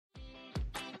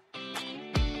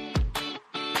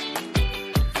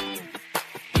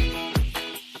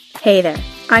Hey there,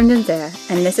 I'm Danzea,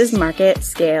 and this is Market,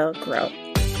 Scale, Grow,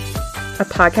 a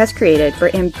podcast created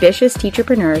for ambitious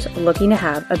teacherpreneurs looking to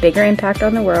have a bigger impact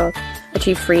on the world,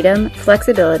 achieve freedom,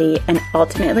 flexibility, and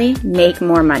ultimately make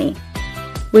more money.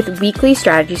 With weekly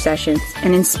strategy sessions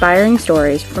and inspiring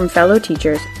stories from fellow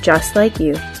teachers just like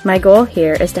you, my goal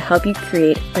here is to help you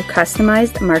create a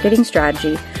customized marketing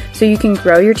strategy so you can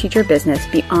grow your teacher business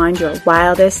beyond your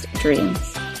wildest dreams.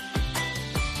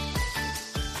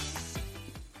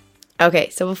 Okay,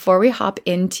 so before we hop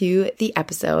into the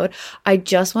episode, I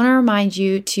just want to remind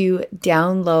you to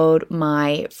download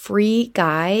my free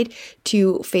guide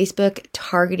to Facebook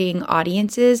targeting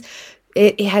audiences.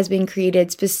 It has been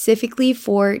created specifically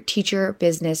for teacher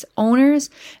business owners,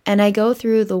 and I go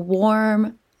through the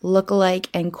warm, lookalike,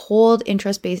 and cold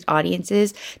interest-based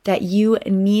audiences that you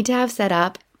need to have set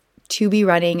up to be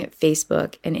running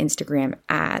Facebook and Instagram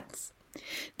ads.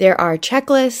 There are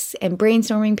checklists and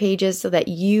brainstorming pages so that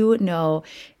you know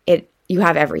you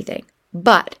have everything.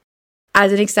 But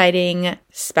as an exciting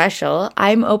special,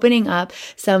 I'm opening up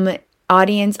some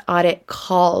audience audit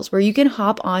calls where you can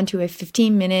hop onto a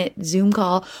 15-minute Zoom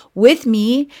call with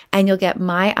me and you'll get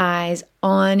my eyes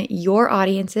on your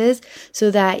audiences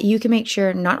so that you can make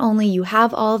sure not only you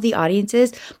have all of the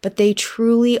audiences, but they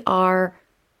truly are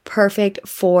perfect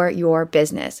for your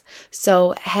business.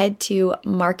 So head to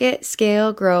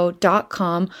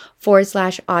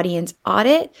marketscalegrow.com/audience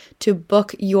audit to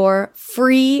book your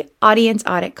free audience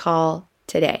audit call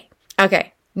today.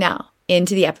 Okay, now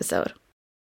into the episode.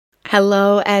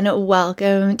 Hello and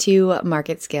welcome to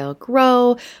Market Scale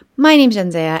Grow. My name's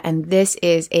Danzea and this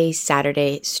is a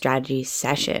Saturday strategy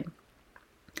session.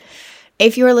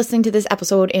 If you are listening to this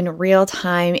episode in real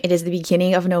time, it is the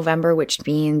beginning of November, which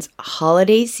means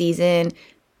holiday season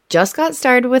just got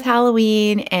started with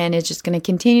Halloween and it's just going to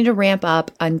continue to ramp up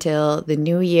until the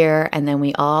new year. And then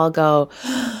we all go,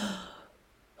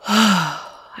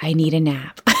 I need a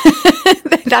nap.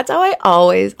 That's how I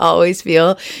always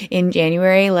feel in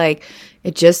January. Like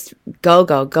it just go.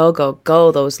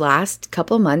 Those last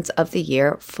couple months of the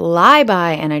year fly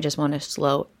by and I just want to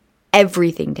slow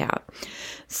everything down.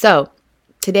 So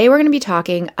today we're going to be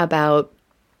talking about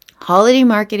holiday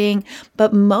marketing,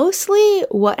 but mostly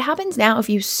what happens now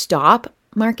if you stop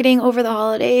marketing over the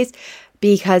holidays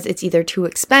because it's either too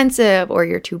expensive or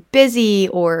you're too busy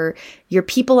or your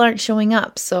people aren't showing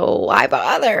up. So why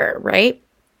bother, right?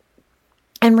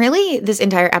 And really, this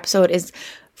entire episode is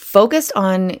focused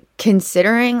on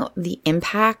considering the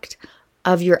impact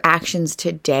of your actions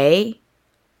today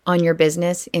on your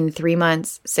business in 3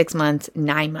 months, 6 months,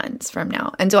 9 months from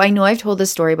now. And so I know I've told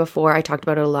this story before. I talked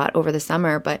about it a lot over the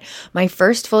summer, but my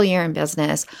first full year in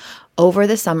business over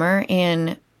the summer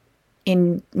in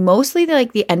mostly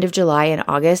the end of July and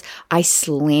August, I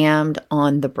slammed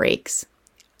on the brakes.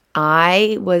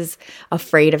 I was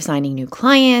afraid of signing new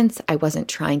clients. I wasn't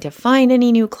trying to find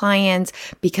any new clients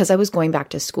because I was going back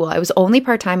to school. I was only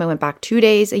part-time. I went back 2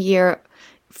 days a year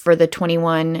for the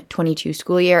 21-22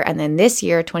 school year. And then this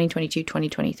year,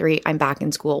 2022-2023, I'm back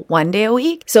in school 1 day a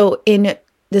week. So in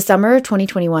the summer of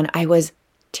 2021, I was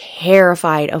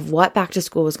terrified of what back to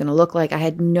school was going to look like. I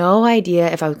had no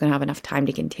idea if I was going to have enough time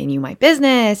to continue my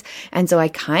business. And so I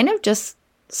kind of just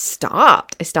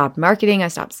stopped. I stopped marketing. I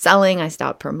stopped selling. I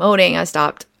stopped promoting. I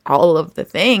stopped all of the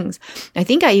things. I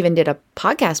think I even did a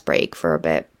podcast break for a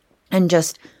bit and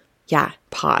just,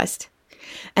 paused.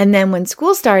 And then when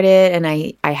school started and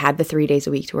I had the 3 days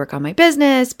a week to work on my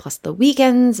business, plus the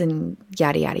weekends and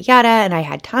yada, yada, yada. And I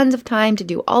had tons of time to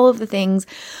do all of the things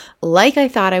like I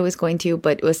thought I was going to,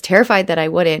 but was terrified that I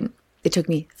wouldn't. It took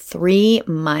me 3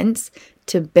 months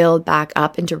to build back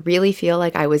up and to really feel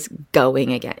like I was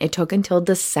going again. It took until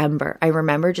December. I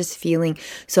remember just feeling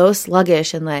so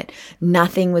sluggish and that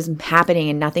nothing was happening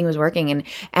and nothing was working. And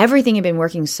everything had been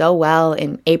working so well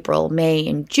in April, May,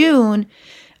 and June.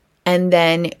 And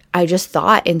then I just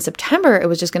thought in September, it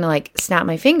was just going to snap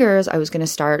my fingers. I was going to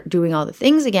start doing all the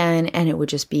things again and it would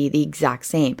just be the exact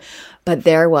same. But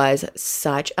there was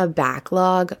such a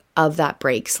backlog of that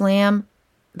brake slam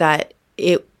that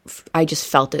I just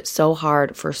felt it so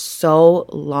hard for so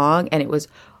long and it was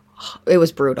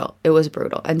brutal. It was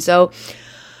brutal. And so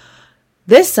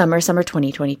this summer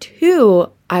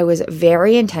 2022, I was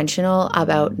very intentional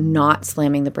about not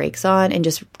slamming the brakes on and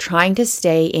just trying to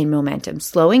stay in momentum,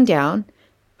 slowing down,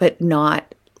 but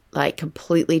not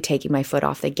completely taking my foot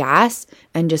off the gas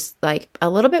and just a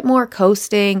little bit more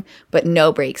coasting, but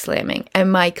no brake slamming.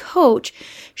 And my coach,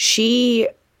 she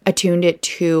attuned it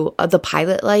to the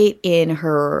pilot light in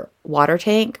her water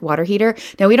heater.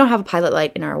 Now, we don't have a pilot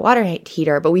light in our water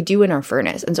heater, but we do in our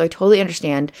furnace. And so I totally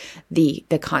understand the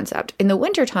concept. In the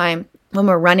wintertime, when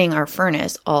we're running our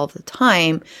furnace all the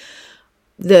time,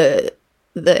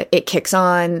 it kicks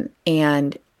on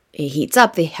and it heats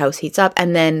up, the house heats up,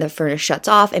 and then the furnace shuts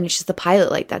off and it's just the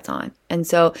pilot light that's on. And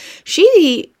so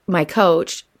my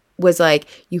coach, was like,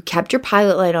 you kept your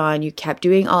pilot light on, you kept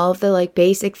doing all of the like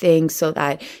basic things so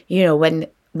that, you know,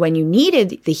 when you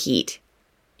needed the heat,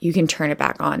 you can turn it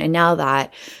back on. And now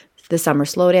that the summer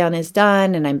slowdown is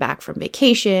done and I'm back from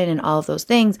vacation and all of those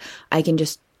things, I can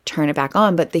just turn it back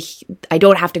on, but I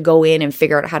don't have to go in and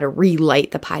figure out how to relight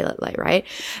the pilot light, right?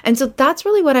 And so that's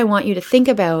really what I want you to think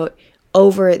about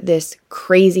over this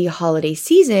crazy holiday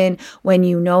season, when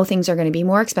you know things are going to be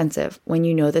more expensive, when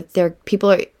you know that people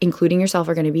are, including yourself,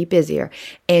 are going to be busier,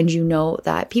 and you know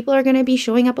that people are going to be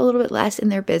showing up a little bit less in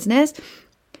their business.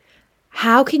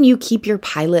 How can you keep your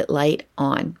pilot light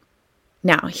on?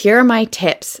 Now, here are my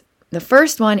tips. The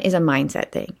first one is a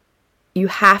mindset thing. You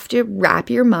have to wrap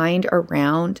your mind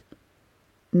around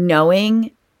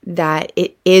knowing that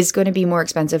it is going to be more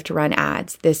expensive to run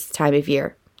ads this time of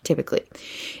year. Typically,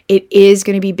 it is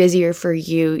going to be busier for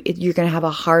you. You're going to have a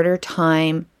harder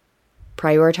time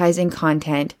prioritizing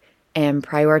content and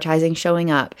prioritizing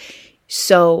showing up.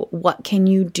 So what can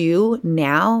you do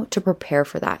now to prepare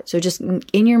for that? So just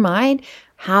in your mind,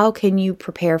 how can you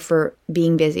prepare for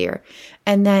being busier?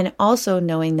 And then also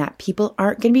knowing that people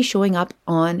aren't going to be showing up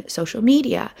on social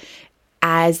media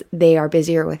as they are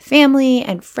busier with family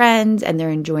and friends and they're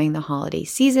enjoying the holiday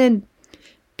season.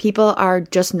 People are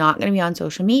just not going to be on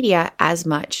social media as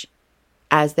much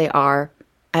as they are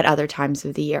at other times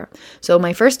of the year. So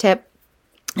my first tip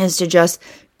is to just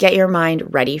get your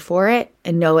mind ready for it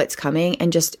and know it's coming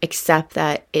and just accept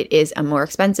that it is a more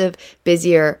expensive,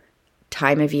 busier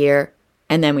time of year,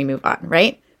 and then we move on,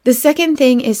 right? The second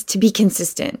thing is to be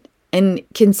consistent, and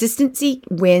consistency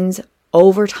wins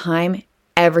over time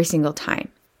every single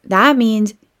time. That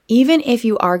means even if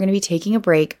you are going to be taking a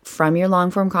break from your long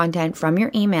form content, from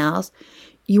your emails,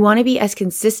 you want to be as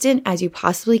consistent as you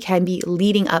possibly can be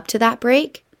leading up to that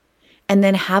break, and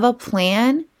then have a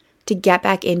plan to get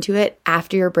back into it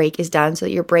after your break is done so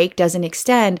that your break doesn't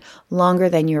extend longer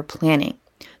than you're planning.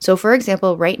 So for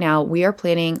example, right now we are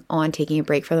planning on taking a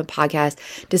break from the podcast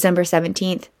December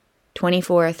 17th,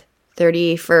 24th,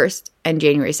 31st, and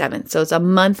January 7th. So it's a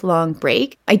month-long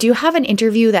break. I do have an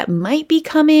interview that might be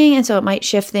coming, and so it might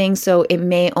shift things. So it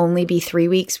may only be 3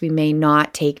 weeks. We may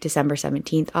not take December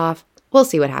 17th off. We'll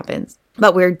see what happens.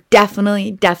 But we're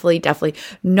definitely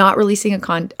not releasing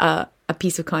a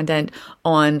piece of content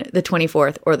on the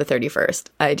 24th or the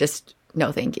 31st.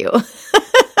 No, thank you.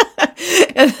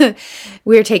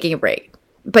 We're taking a break.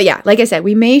 But yeah, like I said,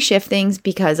 we may shift things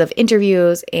because of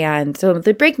interviews, and so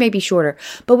the break may be shorter.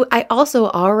 But I also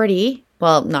already,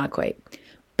 well, not quite,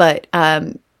 but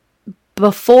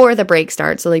before the break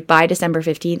starts, so like by December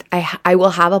 15th, I will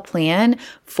have a plan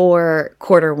for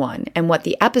quarter one and what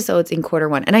the episodes in quarter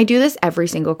one. And I do this every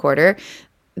single quarter.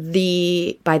 By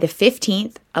the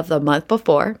 15th of the month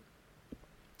before,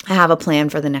 I have a plan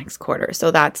for the next quarter. So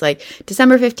that's like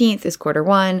December 15th is quarter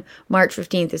one, March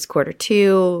 15th is quarter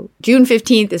two, June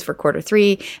 15th is for quarter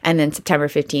three, and then September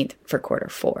 15th for quarter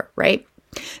four, right?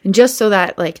 And just so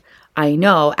that like I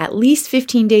know at least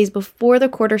 15 days before the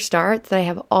quarter starts that I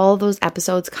have all those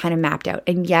episodes kind of mapped out.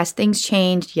 And yes, things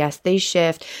change. Yes, they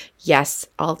shift. Yes,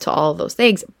 all of those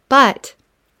things. But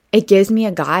it gives me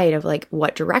a guide of like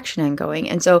what direction I'm going.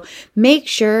 And so make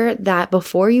sure that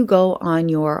before you go on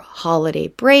your holiday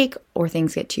break or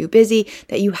things get too busy,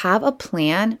 that you have a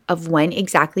plan of when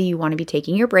exactly you want to be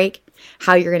taking your break,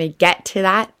 how you're going to get to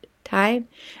that time,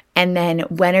 and then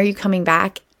when are you coming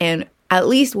back, and at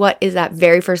least what is that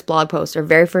very first blog post or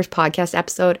very first podcast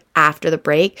episode after the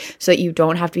break, so that you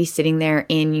don't have to be sitting there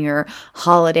in your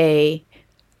holiday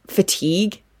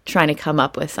fatigue trying to come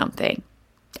up with something.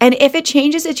 And if it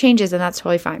changes, it changes, and that's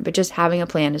totally fine. But just having a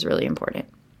plan is really important.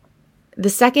 The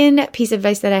second piece of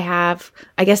advice that I have,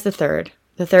 I guess the third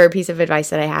piece of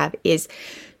advice that I have is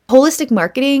holistic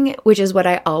marketing, which is what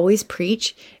I always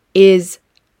preach, is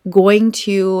going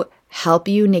to help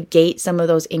you negate some of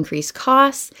those increased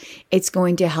costs. It's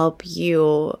going to help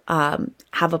you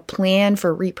have a plan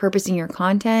for repurposing your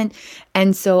content.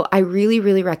 And so I really,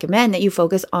 really recommend that you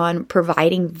focus on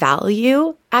providing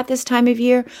value at this time of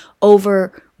year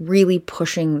over really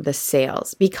pushing the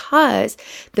sales, because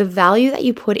the value that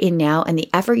you put in now and the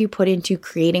effort you put into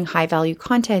creating high value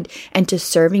content and to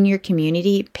serving your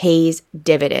community pays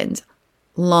dividends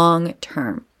long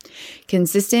term.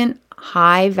 Consistent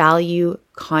high value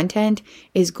content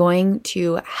is going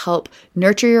to help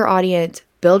nurture your audience,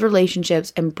 build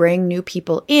relationships, and bring new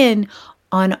people in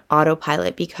on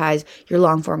autopilot because your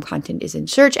long form content is in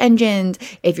search engines.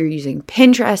 If you're using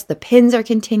Pinterest, the pins are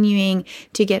continuing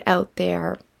to get out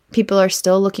there. People are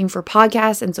still looking for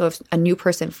podcasts. And so if a new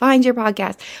person finds your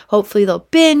podcast, hopefully they'll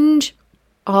binge.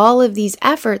 All of these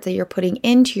efforts that you're putting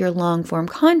into your long form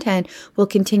content will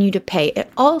continue to pay. It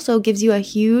also gives you a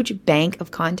huge bank of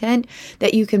content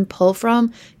that you can pull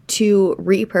from to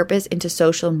repurpose into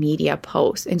social media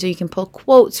posts. And so you can pull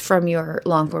quotes from your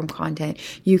long form content.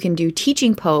 You can do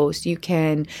teaching posts. You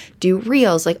can do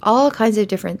reels, like all kinds of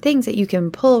different things that you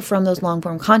can pull from those long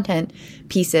form content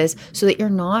pieces so that you're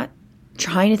not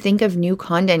trying to think of new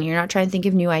content. You're not trying to think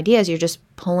of new ideas. You're just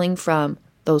pulling from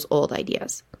those old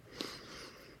ideas.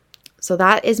 So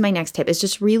that is my next tip, is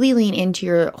just really lean into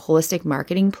your holistic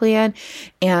marketing plan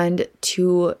and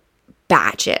to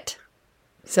batch it.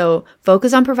 So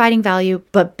focus on providing value,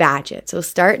 but batch it. So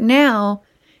start now,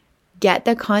 get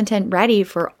the content ready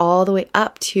for all the way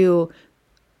up to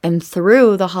and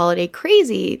through the holiday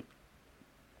crazy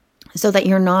so that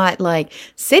you're not like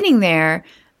sitting there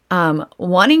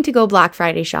wanting to go Black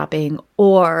Friday shopping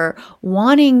or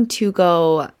wanting to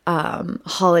go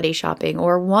holiday shopping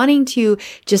or wanting to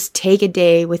just take a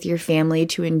day with your family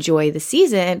to enjoy the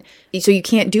season. So you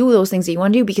can't do those things that you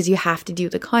want to do because you have to do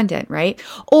the content, right?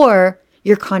 Or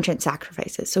your content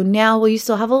sacrifices. So now will you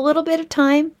still have a little bit of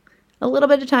time,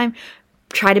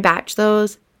 try to batch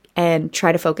those and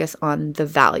try to focus on the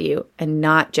value and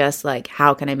not just like,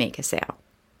 how can I make a sale?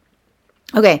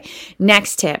 Okay,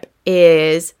 next tip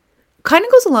is kind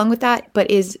of goes along with that, but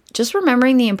is just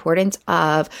remembering the importance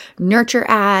of nurture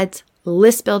ads,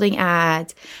 list building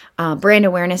ads, brand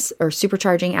awareness or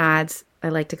supercharging ads, I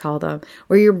like to call them,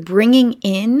 where you're bringing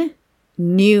in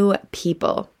new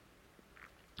people.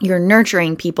 You're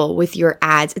nurturing people with your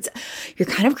ads. You're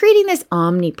kind of creating this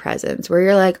omnipresence where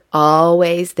you're like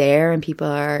always there and people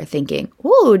are thinking,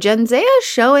 "Oh, Jensea's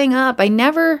showing up. I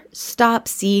never stop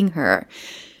seeing her."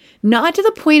 Not to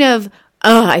the point of,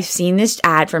 "Oh, I've seen this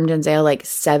ad from Jensea like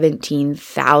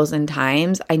 17,000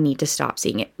 times. I need to stop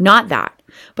seeing it." Not that,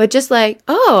 but just like,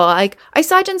 "Oh, like I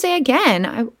saw Jensea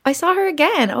again. I saw her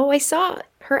again. Oh, I saw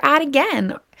her ad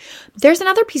again. There's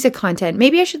another piece of content.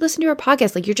 Maybe I should listen to her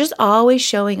podcast." Like you're just always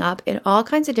showing up in all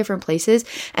kinds of different places.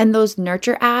 And those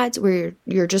nurture ads where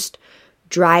you're just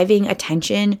driving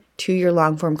attention to your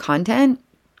long form content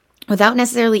without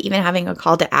necessarily even having a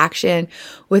call to action,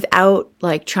 without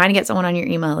like trying to get someone on your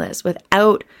email list,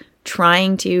 without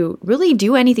trying to really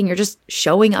do anything. You're just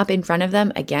showing up in front of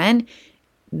them again.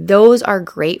 Those are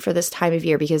great for this time of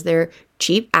year because they're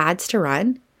cheap ads to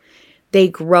run. They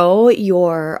grow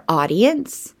your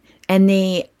audience and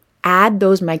they add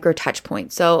those micro touch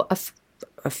points. So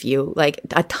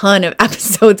a ton of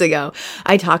episodes ago,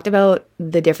 I talked about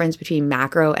the difference between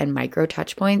macro and micro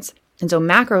touch points. And so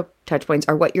macro touch points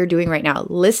are what you're doing right now.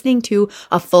 Listening to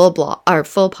a full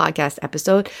podcast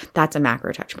episode, that's a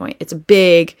macro touch point.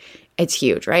 It's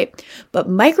huge, right? But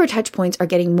micro touch points are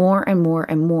getting more and more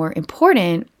and more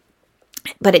important.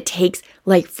 But it takes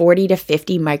like 40 to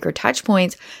 50 micro touch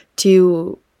points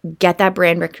to get that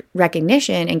brand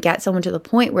recognition and get someone to the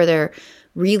point where they're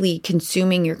really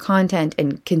consuming your content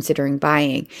and considering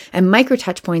buying. And micro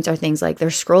touch points are things like they're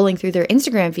scrolling through their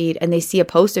Instagram feed and they see a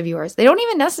post of yours. They don't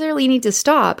even necessarily need to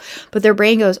stop, but their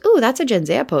brain goes, "Oh, that's a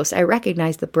Jensea post. I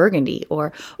recognize the burgundy."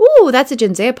 Or, "Oh, that's a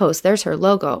Jensea post. There's her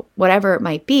logo." Whatever it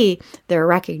might be, they're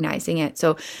recognizing it.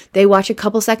 So they watch a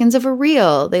couple seconds of a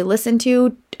reel. They listen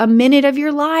to a minute of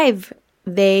your live.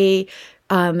 They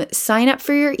sign up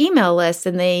for your email list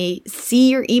and they see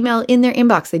your email in their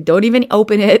inbox. They don't even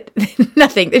open it,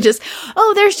 nothing. They just,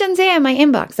 "Oh, there's Jensea in my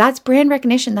inbox." That's brand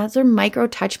recognition. That's their micro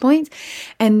touch points.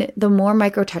 And the more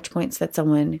micro touch points that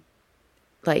someone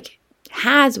like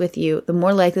has with you, the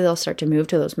more likely they'll start to move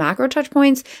to those macro touch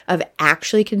points of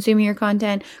actually consuming your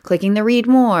content, clicking the read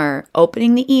more,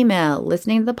 opening the email,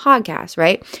 listening to the podcast,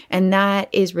 right? And that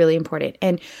is really important.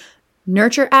 And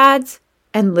nurture ads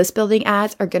and list building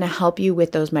ads are going to help you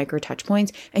with those micro touch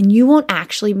points. And you won't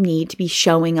actually need to be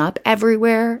showing up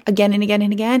everywhere again and again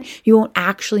and again. You won't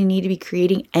actually need to be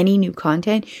creating any new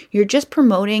content. You're just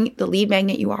promoting the lead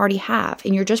magnet you already have.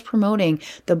 And you're just promoting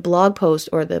the blog post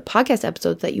or the podcast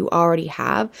episodes that you already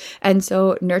have. And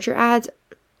so nurture ads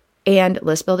and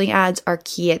list building ads are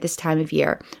key at this time of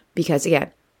year because,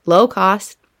 again, low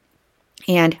cost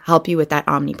and help you with that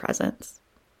omnipresence.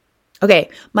 Okay,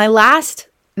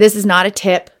 this is not a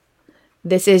tip.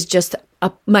 This is just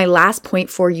my last point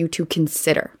for you to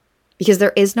consider because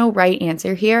there is no right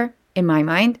answer here in my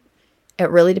mind. It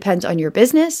really depends on your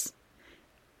business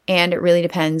and it really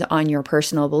depends on your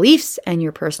personal beliefs and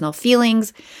your personal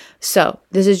feelings. So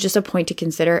this is just a point to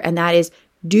consider, and that is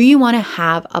Do you want to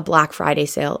have a Black Friday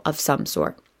sale of some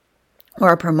sort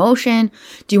or a promotion?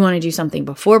 Do you want to do something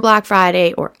before Black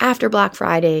Friday or after Black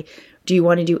Friday? Do you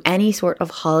want to do any sort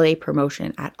of holiday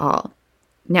promotion at all?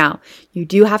 Now, you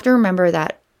do have to remember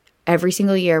that every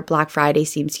single year, Black Friday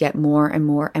seems to get more and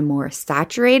more and more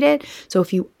saturated. So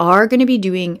if you are going to be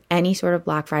doing any sort of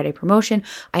Black Friday promotion,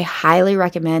 I highly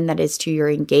recommend that it's to your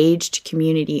engaged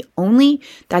community only.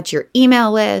 That's your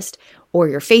email list or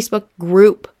your Facebook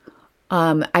group.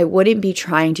 I wouldn't be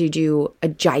trying to do a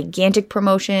gigantic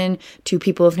promotion to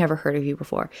people who've never heard of you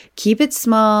before. Keep it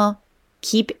small.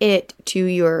 Keep it to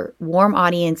your warm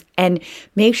audience and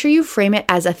make sure you frame it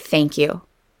as a thank you.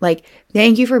 Like,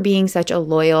 thank you for being such a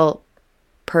loyal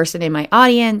person in my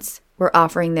audience. We're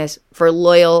offering this for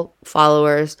loyal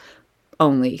followers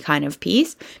only kind of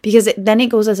piece, because then it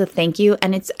goes as a thank you.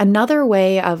 And it's another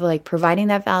way of like providing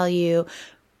that value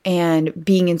and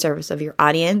being in service of your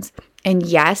audience. And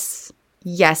yes,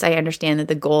 I understand that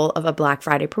the goal of a Black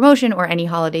Friday promotion or any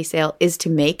holiday sale is to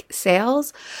make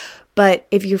sales. But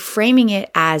if you're framing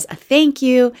it as a thank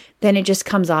you, then it just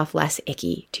comes off less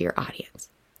icky to your audience.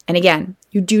 And again,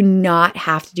 you do not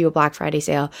have to do a Black Friday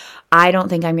sale. I don't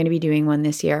think I'm going to be doing one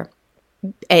this year.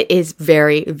 It is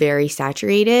very, very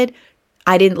saturated.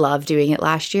 I didn't love doing it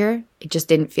last year. It just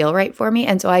didn't feel right for me.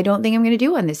 And so I don't think I'm going to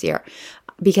do one this year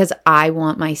because I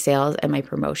want my sales and my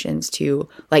promotions to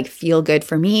like feel good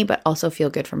for me, but also feel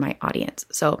good for my audience.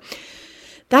 So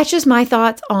that's just my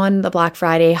thoughts on the Black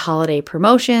Friday holiday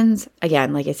promotions.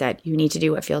 Again, like I said, you need to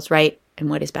do what feels right and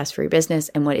what is best for your business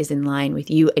and what is in line with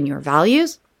you and your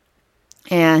values.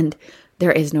 And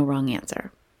there is no wrong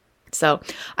answer. So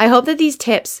I hope that these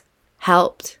tips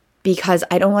helped, because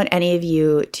I don't want any of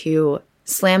you to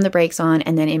slam the brakes on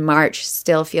and then in March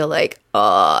still feel like,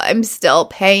 oh, I'm still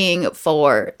paying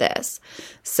for this.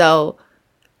 So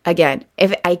again,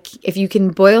 if you can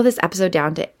boil this episode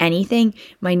down to anything,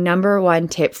 my number one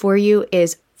tip for you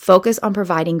is focus on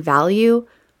providing value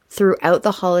throughout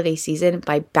the holiday season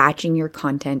by batching your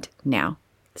content now.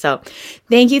 So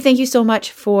thank you so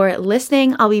much for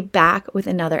listening. I'll be back with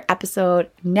another episode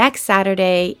next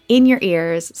Saturday in your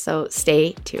ears, so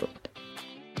stay tuned.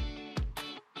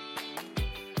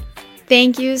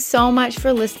 Thank you so much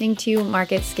for listening to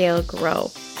Market Scale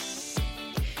Grow.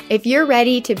 If you're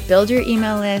ready to build your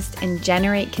email list and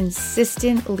generate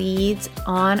consistent leads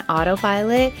on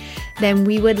autopilot, then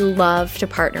we would love to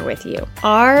partner with you.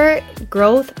 Our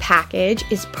growth package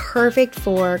is perfect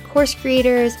for course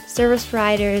creators, service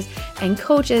providers, and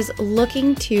coaches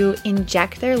looking to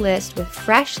inject their list with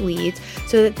fresh leads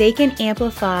so that they can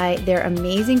amplify their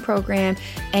amazing program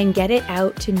and get it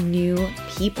out to new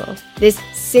people. This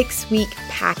 6-week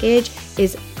package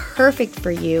is perfect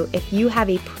for you if you have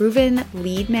a proven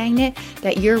lead magnet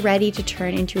that you're ready to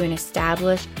turn into an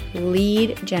established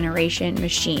lead generation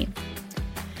machine.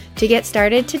 To get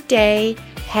started today,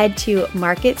 head to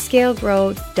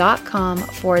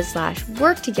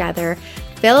marketscalegrow.com/work together,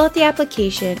 fill out the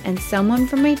application, and someone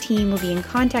from my team will be in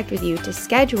contact with you to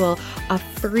schedule a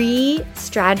free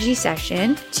strategy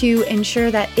session to ensure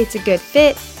that it's a good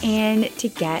fit and to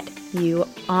get you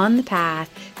on the path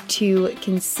to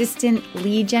consistent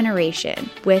lead generation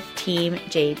with Team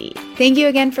JD. Thank you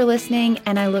again for listening,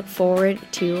 and I look forward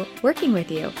to working with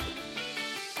you.